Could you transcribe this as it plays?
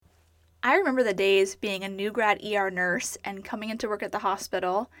I remember the days being a new grad ER nurse and coming into work at the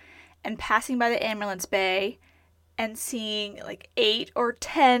hospital and passing by the ambulance bay and seeing like 8 or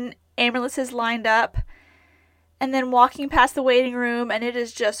 10 ambulances lined up, and then walking past the waiting room and it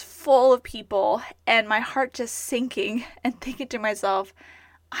is just full of people and my heart just sinking and thinking to myself,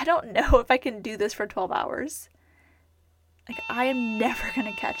 I don't know if I can do this for 12 hours. Like, I am never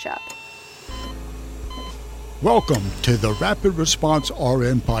going to catch up. Welcome to the Rapid Response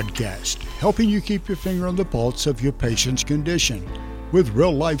RN podcast, helping you keep your finger on the pulse of your patient's condition with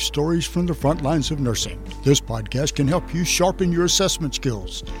real-life stories from the front lines of nursing. This podcast can help you sharpen your assessment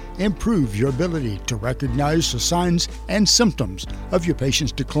skills, improve your ability to recognize the signs and symptoms of your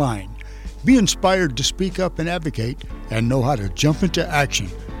patient's decline, be inspired to speak up and advocate, and know how to jump into action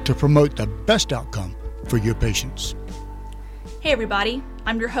to promote the best outcome for your patients. Hey everybody,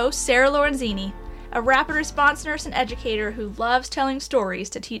 I'm your host, Sarah Lorenzini, a rapid response nurse and educator who loves telling stories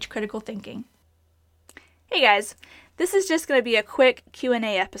to teach critical thinking. Hey guys, this is just going to be a quick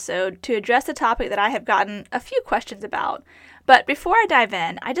Q&A episode to address a topic that I have gotten a few questions about. But before I dive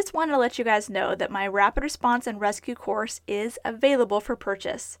in, I just wanted to let you guys know that my Rapid Response and Rescue course is available for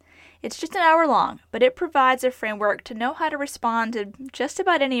purchase. It's just an hour long, but it provides a framework to know how to respond to just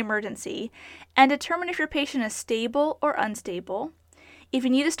about any emergency and determine if your patient is stable or unstable, if you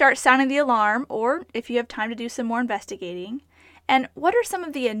need to start sounding the alarm, or if you have time to do some more investigating, and what are some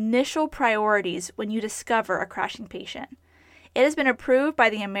of the initial priorities when you discover a crashing patient. It has been approved by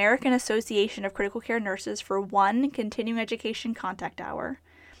the American Association of Critical Care Nurses for 1 continuing education contact hour.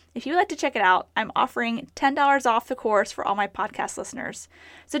 If you'd like to check it out, I'm offering $10 off the course for all my podcast listeners.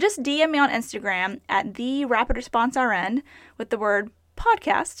 So just DM me on Instagram at @TheRapidResponseRN with the word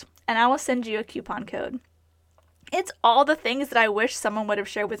podcast, and I will send you a coupon code. It's all the things that I wish someone would have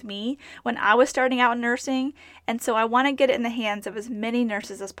shared with me when I was starting out in nursing, and so I want to get it in the hands of as many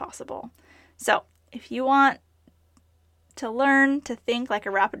nurses as possible. So, if you want to learn to think like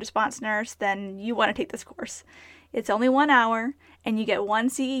a rapid response nurse, then you want to take this course. It's only 1 hour, and you get 1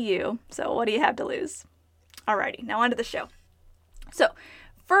 CEU, so what do you have to lose? Alrighty, now on to the show. So,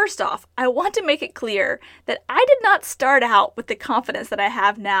 first off, I want to make it clear that I did not start out with the confidence that I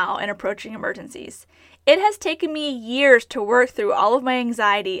have now in approaching emergencies. It has taken me years to work through all of my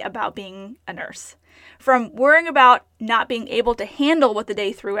anxiety about being a nurse. From worrying about not being able to handle what the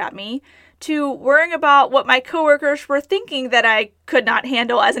day threw at me, to worrying about what my coworkers were thinking that I could not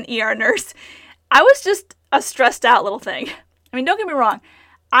handle as an ER nurse. I was just a stressed out little thing. I mean, don't get me wrong,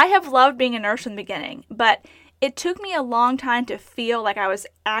 I have loved being a nurse from the beginning, but it took me a long time to feel like I was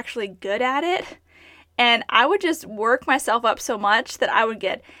actually good at it. And I would just work myself up so much that I would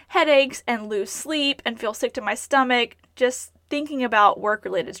get headaches and lose sleep and feel sick to my stomach just thinking about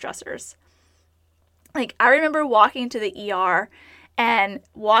work-related stressors. Like, I remember walking to the ER and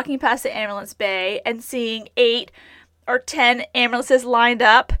walking past the ambulance bay and seeing 8 or 10 ambulances lined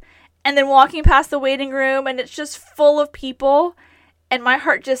up, and then walking past the waiting room and it's just full of people and my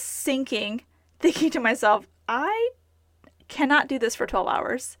heart just sinking, thinking to myself, I cannot do this for 12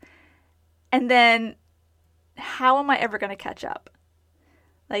 hours. And then how am I ever going to catch up?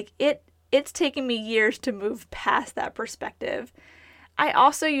 Like, it's taken me years to move past that perspective. I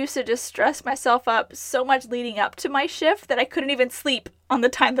also used to just stress myself up so much leading up to my shift that I couldn't even sleep on the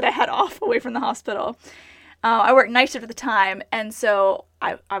time that I had off away from the hospital. I worked night shift at the time, and so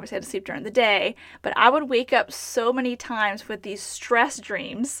I obviously had to sleep during the day, but I would wake up so many times with these stress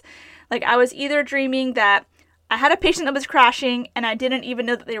dreams. Like, I was either dreaming that I had a patient that was crashing and I didn't even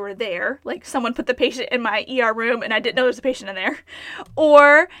know that they were there. Like, someone put the patient in my ER room and I didn't know there was a patient in there.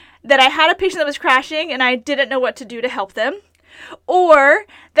 Or that I had a patient that was crashing and I didn't know what to do to help them. Or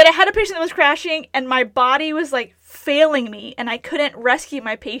that I had a patient that was crashing and my body was like failing me and I couldn't rescue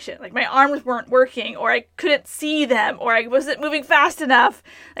my patient. Like, my arms weren't working, or I couldn't see them, or I wasn't moving fast enough.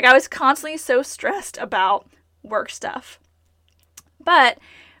 Like, I was constantly so stressed about work stuff. But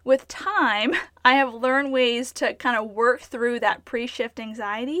with time, I have learned ways to kind of work through that pre-shift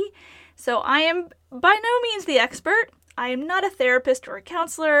anxiety. So I am by no means the expert. I am not a therapist or a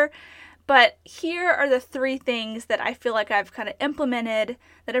counselor, but here are the 3 things that I feel like I've kind of implemented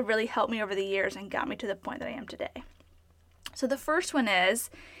that have really helped me over the years and got me to the point that I am today. So the first one is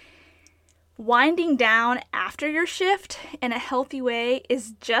winding down after your shift in a healthy way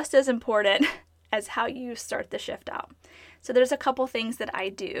is just as important as how you start the shift out. So there's a couple things that I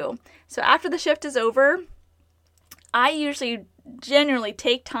do. So after the shift is over, I usually generally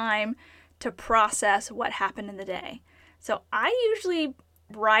take time to process what happened in the day. So I usually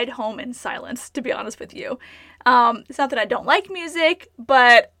ride home in silence, to be honest with you. It's not that I don't like music,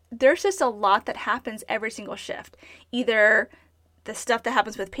 but there's just a lot that happens every single shift. Either the stuff that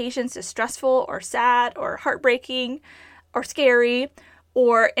happens with patients is stressful or sad or heartbreaking or scary,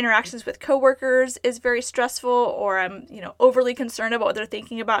 or interactions with coworkers is very stressful, or I'm, overly concerned about what they're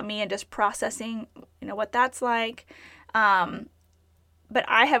thinking about me and just processing, what that's like. But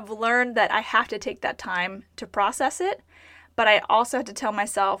I have learned that I have to take that time to process it, but I also have to tell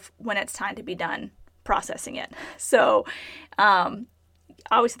myself when it's time to be done processing it. So,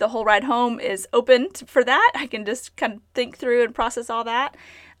 obviously the whole ride home is open for that. I can just kind of think through and process all that.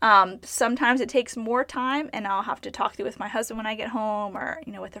 Sometimes it takes more time, and I'll have to talk through with my husband when I get home, or,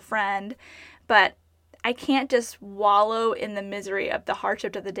 with a friend. But I can't just wallow in the misery of the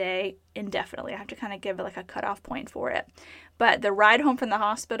hardship of the day indefinitely. I have to kind of give it like a cutoff point for it. But the ride home from the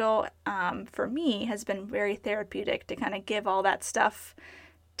hospital, for me, has been very therapeutic to kind of give all that stuff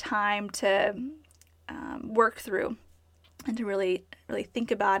time to work through, and to really, really think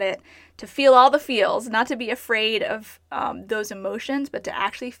about it, to feel all the feels, not to be afraid of those emotions, but to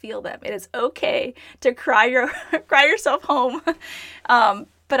actually feel them. It is okay to cry yourself home.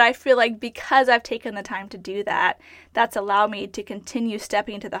 But I feel like because I've taken the time to do that, that's allowed me to continue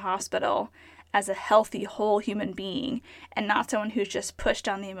stepping into the hospital as a healthy, whole human being, and not someone who's just pushed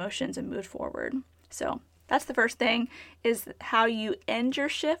on the emotions and moved forward. So that's the first thing, is how you end your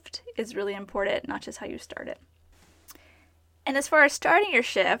shift is really important, not just how you start it. And as far as starting your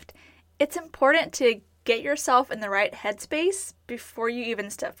shift, it's important to get yourself in the right headspace before you even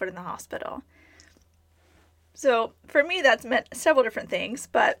step foot in the hospital. So for me, that's meant several different things,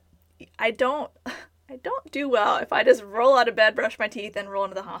 but I don't do well if I just roll out of bed, brush my teeth, and roll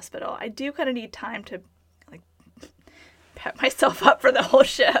into the hospital. I do kind of need time to pep myself up for the whole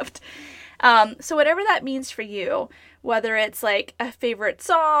shift. So whatever that means for you, whether it's like a favorite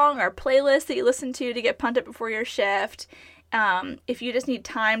song or playlist that you listen to get pumped up before your shift, if you just need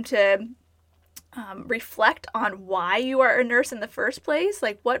time to reflect on why you are a nurse in the first place,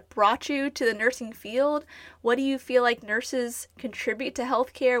 like what brought you to the nursing field, what do you feel like nurses contribute to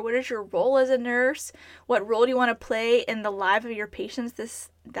healthcare, what is your role as a nurse, what role do you want to play in the life of your patients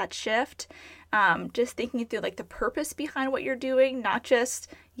that shift, just thinking through like the purpose behind what you're doing, not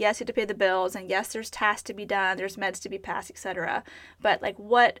just, yes, you have to pay the bills, and yes, there's tasks to be done, there's meds to be passed, etc., but like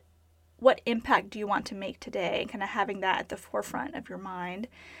what impact do you want to make today? Kind of having that at the forefront of your mind.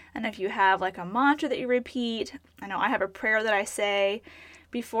 And if you have like a mantra that you repeat, I know I have a prayer that I say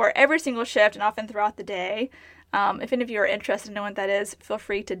before every single shift and often throughout the day. If any of you are interested in knowing what that is, feel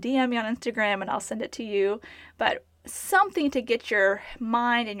free to DM me on Instagram and I'll send it to you. But something to get your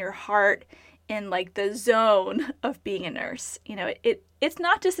mind and your heart in like the zone of being a nurse. It's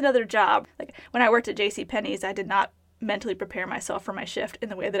not just another job. Like when I worked at JCPenney's, I did not mentally prepare myself for my shift in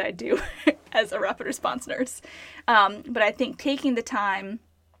the way that I do as a rapid response nurse. But I think taking the time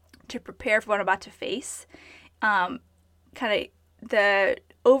to prepare for what I'm about to face, kind of the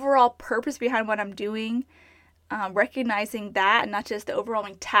overall purpose behind what I'm doing, recognizing that, and not just the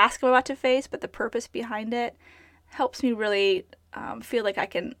overwhelming task I'm about to face, but the purpose behind it, helps me really feel like I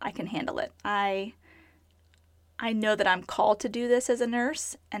can handle it. I know that I'm called to do this as a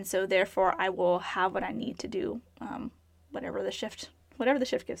nurse, and so therefore I will have what I need to do, whatever the shift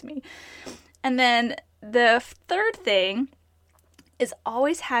gives me. And then the third thing is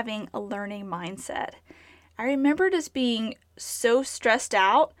always having a learning mindset. I remember just being so stressed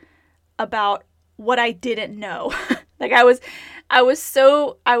out about what I didn't know. Like I was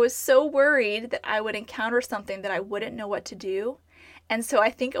so worried that I would encounter something that I wouldn't know what to do. And so I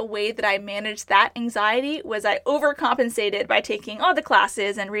think a way that I managed that anxiety was I overcompensated by taking all the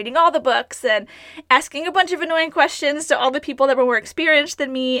classes and reading all the books and asking a bunch of annoying questions to all the people that were more experienced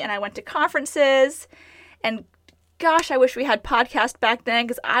than me. And I went to conferences. And gosh, I wish we had podcasts back then,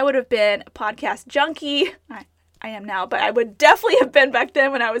 because I would have been a podcast junkie. I am now, but I would definitely have been back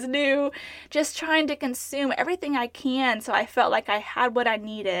then when I was new, just trying to consume everything I can so I felt like I had what I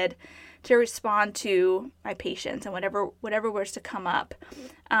needed to respond to my patients and whatever was to come up.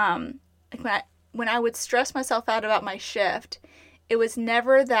 Like when I would stress myself out about my shift, it was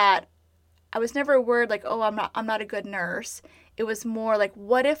never that I was never worried like, oh, I'm not a good nurse. It was more like,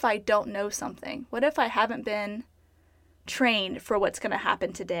 what if I don't know something? What if I haven't been trained for what's going to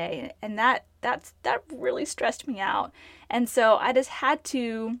happen today? And that really stressed me out. And so I just had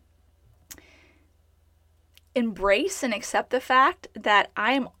to embrace and accept the fact that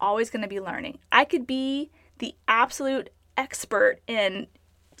I am always going to be learning. I could be the absolute expert in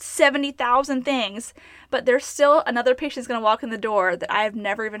 70,000 things, but there's still another patient's going to walk in the door that I have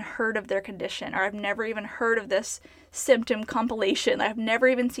never even heard of their condition, or I've never even heard of this symptom compilation. I've never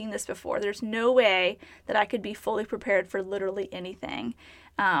even seen this before. There's no way that I could be fully prepared for literally anything.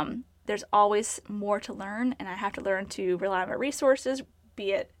 there's always more to learn, and I have to learn to rely on my resources,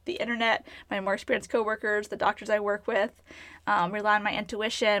 be it the internet, my more experienced coworkers, the doctors I work with, rely on my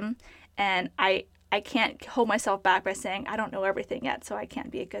intuition, and I can't hold myself back by saying I don't know everything yet, so I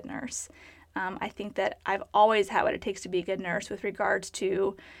can't be a good nurse. I think that I've always had what it takes to be a good nurse with regards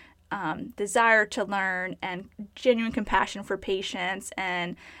to desire to learn and genuine compassion for patients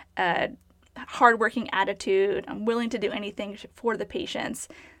and hardworking attitude. I'm willing to do anything for the patients.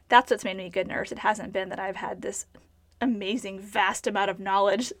 That's what's made me a good nurse. It hasn't been that I've had this amazing, vast amount of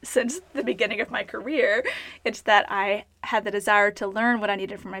knowledge since the beginning of my career. It's that I had the desire to learn what I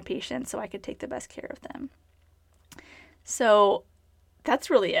needed from my patients so I could take the best care of them. So that's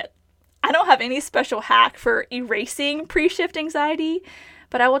really it. I don't have any special hack for erasing pre-shift anxiety,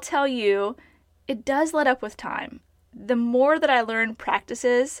 but I will tell you, it does let up with time. The more that I learn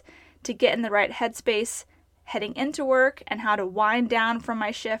practices to get in the right headspace heading into work and how to wind down from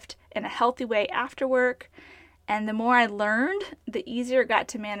my shift in a healthy way after work, and the more I learned, the easier it got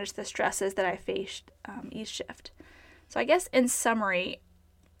to manage the stresses that I faced each shift. So I guess in summary,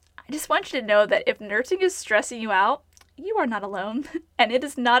 I just want you to know that if nursing is stressing you out, you are not alone, and it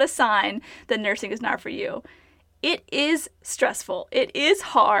is not a sign that nursing is not for you. It is stressful. It is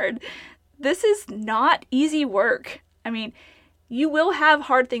hard. This is not easy work. I mean, you will have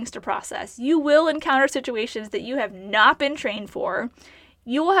hard things to process. You will encounter situations that you have not been trained for.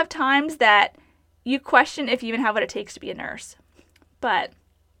 You will have times that you question if you even have what it takes to be a nurse. But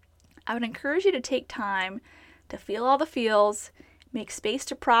I would encourage you to take time to feel all the feels, make space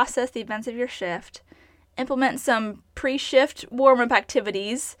to process the events of your shift, implement some pre-shift warm-up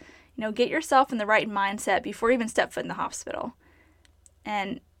activities, get yourself in the right mindset before you even step foot in the hospital.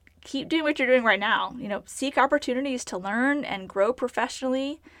 And keep doing what you're doing right now. Seek opportunities to learn and grow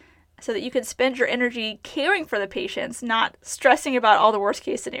professionally so that you can spend your energy caring for the patients, not stressing about all the worst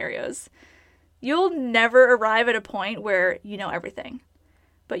case scenarios. You'll never arrive at a point where you know everything,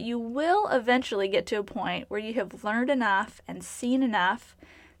 but you will eventually get to a point where you have learned enough and seen enough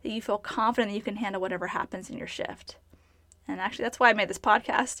that you feel confident that you can handle whatever happens in your shift. And actually, that's why I made this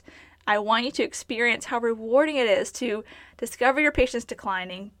podcast. I want you to experience how rewarding it is to discover your patient's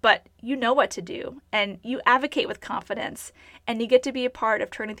declining, but you know what to do, and you advocate with confidence, and you get to be a part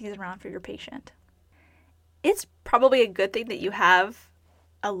of turning things around for your patient. It's probably a good thing that you have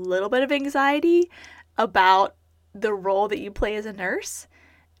a little bit of anxiety about the role that you play as a nurse.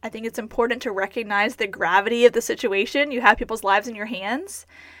 I think it's important to recognize the gravity of the situation. You have people's lives in your hands.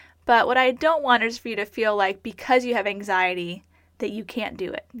 But what I don't want is for you to feel like because you have anxiety that you can't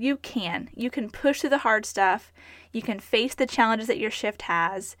do it. You can. You can push through the hard stuff. You can face the challenges that your shift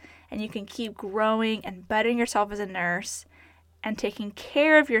has. And you can keep growing and bettering yourself as a nurse and taking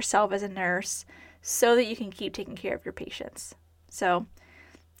care of yourself as a nurse so that you can keep taking care of your patients. So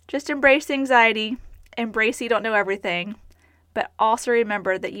just embrace the anxiety. Embrace you don't know everything. But also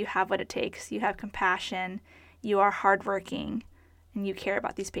remember that you have what it takes. You have compassion, you are hardworking, and you care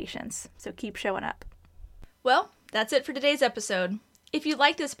about these patients. So keep showing up. Well, that's it for today's episode. If you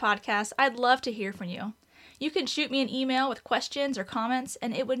like this podcast, I'd love to hear from you. You can shoot me an email with questions or comments,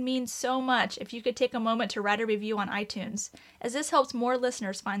 and it would mean so much if you could take a moment to write a review on iTunes, as this helps more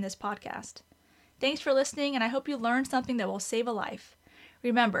listeners find this podcast. Thanks for listening, and I hope you learned something that will save a life.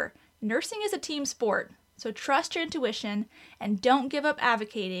 Remember, nursing is a team sport. So trust your intuition and don't give up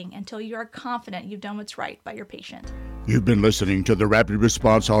advocating until you are confident you've done what's right by your patient. You've been listening to the Rapid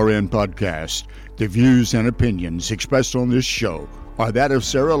Response RN podcast. The views and opinions expressed on this show are that of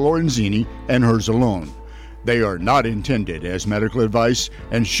Sarah Lorenzini and hers alone. They are not intended as medical advice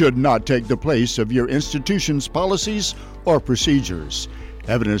and should not take the place of your institution's policies or procedures.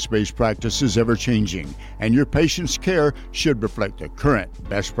 Evidence-based practice is ever-changing, and your patient's care should reflect the current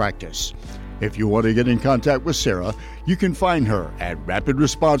best practice. If you want to get in contact with Sarah, you can find her at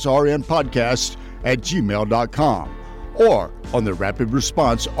rapidresponsernpodcast@gmail.com or on the Rapid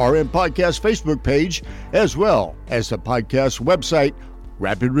Response RN Podcast Facebook page, as well as the podcast website,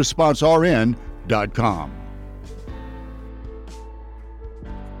 rapidresponsern.com.